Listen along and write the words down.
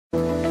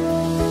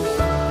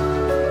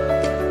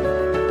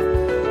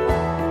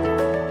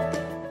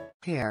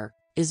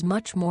is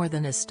much more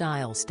than a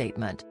style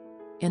statement.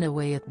 In a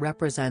way, it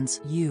represents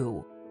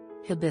you.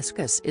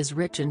 Hibiscus is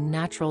rich in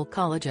natural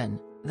collagen,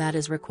 that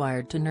is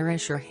required to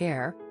nourish your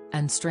hair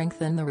and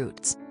strengthen the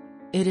roots.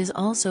 It is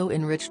also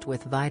enriched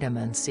with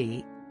vitamin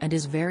C, and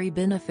is very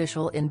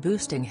beneficial in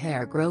boosting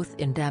hair growth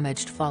in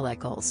damaged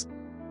follicles.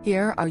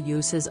 Here are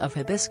uses of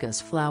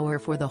hibiscus flower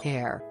for the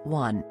hair.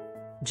 1.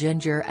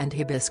 Ginger and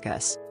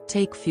hibiscus.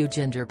 Take few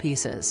ginger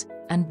pieces,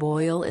 and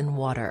boil in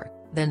water,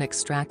 then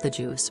extract the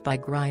juice by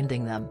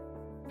grinding them.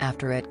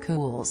 After it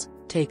cools,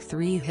 take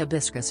 3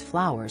 hibiscus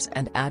flowers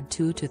and add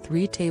 2 to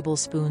 3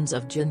 tablespoons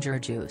of ginger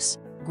juice,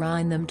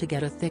 grind them to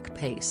get a thick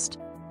paste.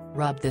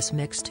 Rub this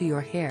mix to your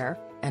hair,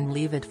 and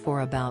leave it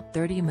for about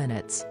 30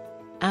 minutes.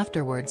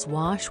 Afterwards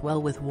wash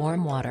well with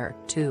warm water.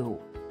 2.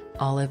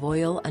 Olive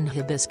oil and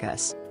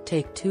hibiscus.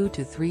 Take 2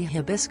 to 3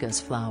 hibiscus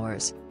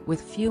flowers,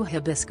 with few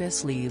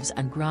hibiscus leaves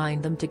and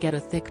grind them to get a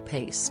thick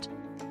paste.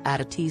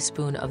 Add a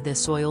teaspoon of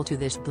this oil to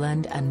this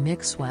blend and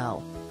mix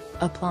well.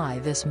 Apply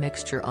this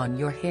mixture on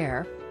your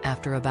hair.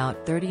 After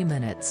about 30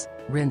 minutes,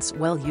 rinse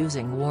well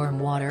using warm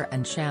water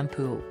and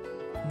shampoo.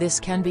 This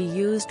can be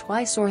used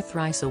twice or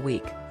thrice a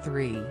week.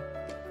 3.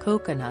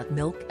 Coconut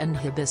milk and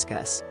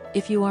hibiscus.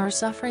 If you are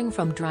suffering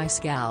from dry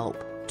scalp,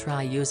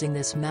 try using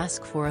this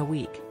mask for a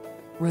week.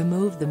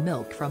 Remove the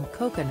milk from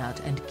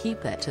coconut and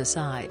keep it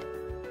aside.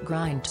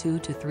 Grind 2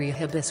 to 3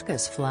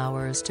 hibiscus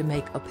flowers to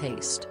make a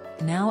paste.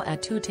 Now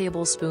add 2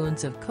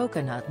 tablespoons of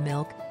coconut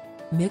milk.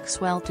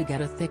 Mix well to get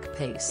a thick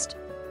paste.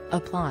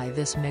 Apply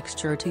this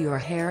mixture to your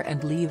hair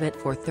and leave it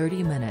for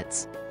 30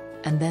 minutes.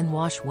 And then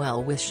wash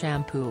well with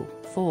shampoo.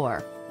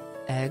 4.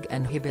 Egg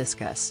and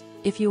hibiscus.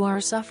 If you are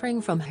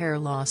suffering from hair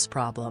loss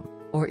problem,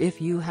 or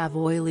if you have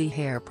oily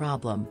hair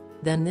problem,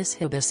 then this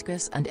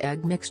hibiscus and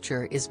egg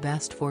mixture is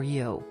best for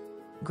you.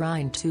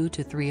 Grind 2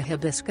 to 3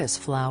 hibiscus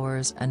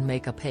flowers and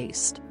make a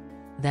paste.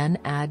 Then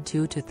add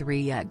 2 to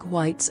 3 egg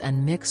whites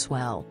and mix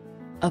well.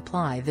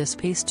 Apply this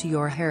paste to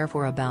your hair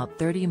for about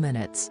 30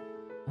 minutes.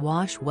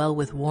 Wash well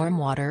with warm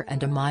water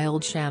and a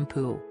mild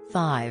shampoo.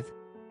 5.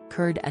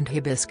 Curd and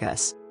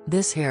hibiscus.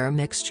 This hair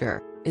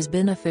mixture is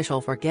beneficial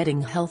for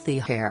getting healthy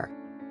hair.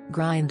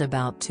 Grind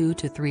about 2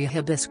 to 3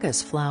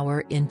 hibiscus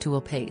flower into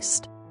a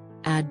paste.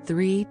 Add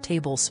 3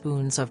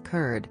 tablespoons of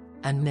curd,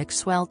 and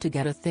mix well to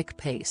get a thick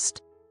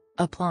paste.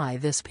 Apply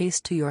this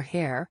paste to your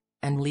hair,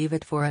 and leave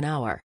it for an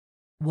hour.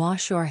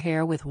 Wash your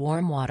hair with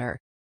warm water.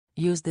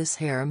 Use this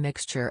hair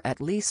mixture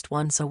at least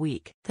once a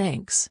week.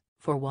 Thanks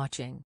for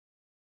watching.